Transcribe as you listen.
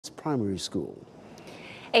primary school.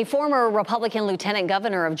 A former Republican lieutenant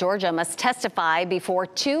governor of Georgia must testify before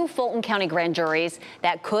 2 Fulton County grand juries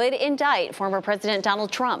that could indict former President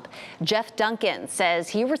Donald Trump. Geoff Duncan says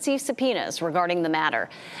he received subpoenas regarding the matter.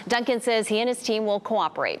 Duncan says he and his team will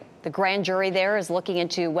cooperate. The grand jury there is looking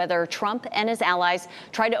into whether Trump and his allies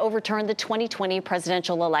tried to overturn the 2020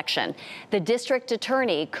 presidential election. The district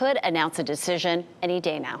attorney could announce a decision any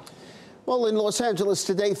day now. Well, in Los Angeles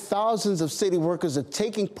today, thousands of city workers are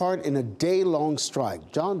taking part in a day-long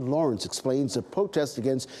strike. John Lawrence explains the protest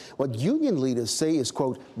against what union leaders say is,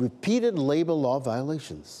 quote, repeated labor law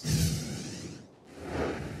violations.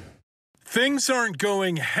 Things aren't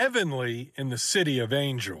going heavenly in the City of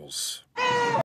Angels.